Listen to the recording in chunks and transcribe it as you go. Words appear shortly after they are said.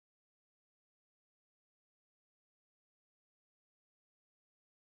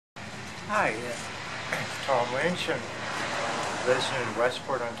Hi, Tom Lynch, and resident in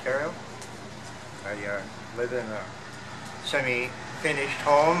Westport, Ontario. I live in a semi-finished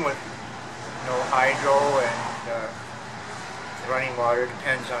home with no hydro, and running water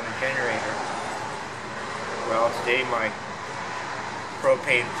depends on a generator. Well, today my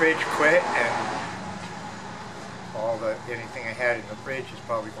propane fridge quit, and anything I had in the fridge is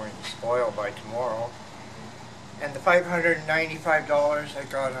probably going to spoil by tomorrow. And the $595 I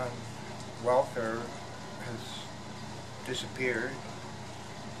got on welfare has disappeared.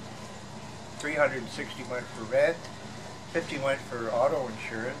 360 went for rent, 50 went for auto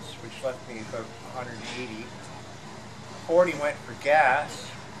insurance, which left me about 180. 40 went for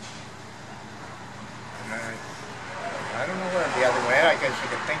gas. And I don't know where the other went. I guess I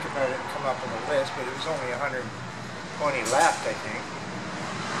could think about it and come up with a list, but it was only 120 left, I think.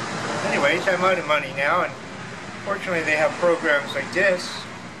 Anyways, I'm out of money now, and fortunately they have programs like this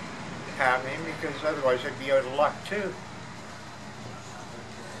happening, because otherwise I'd be out of luck too.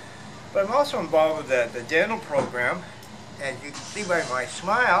 But I'm also involved with the dental program, and you can see by my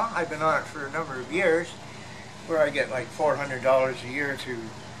smile, I've been on it for a number of years, where I get like $400 a year to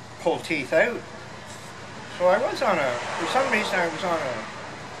pull teeth out. So I was on for some reason I was on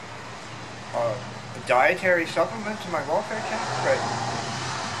a dietary supplement to my welfare check, but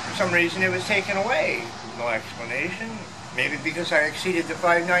for some reason it was taken away. No explanation. Maybe because I exceeded the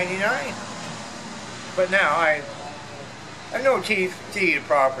 $5.99. But now I have no teeth to eat a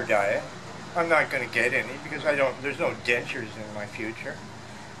proper diet. I'm not going to get any because there's no dentures in my future.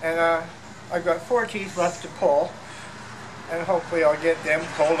 And I've got 4 teeth left to pull, and hopefully I'll get them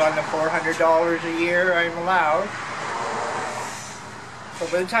pulled on the $400 a year I'm allowed. So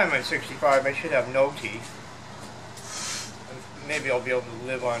by the time I'm 65, I should have no teeth. And maybe I'll be able to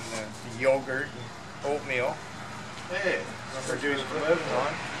live on the yogurt and oatmeal. Hey, Produced for living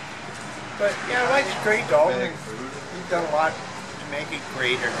on. But yeah, life's great, Dalton. You've done a lot to make it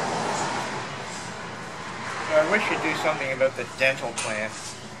greater. So I wish you'd do something about the dental plan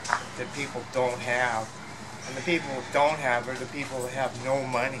that people don't have. And the people who don't have are the people that have no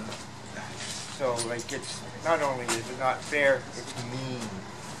money. So like, it's not only is it not fair, it's mean.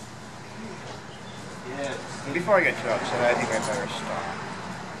 yes. And before I get too upset, I think I better stop.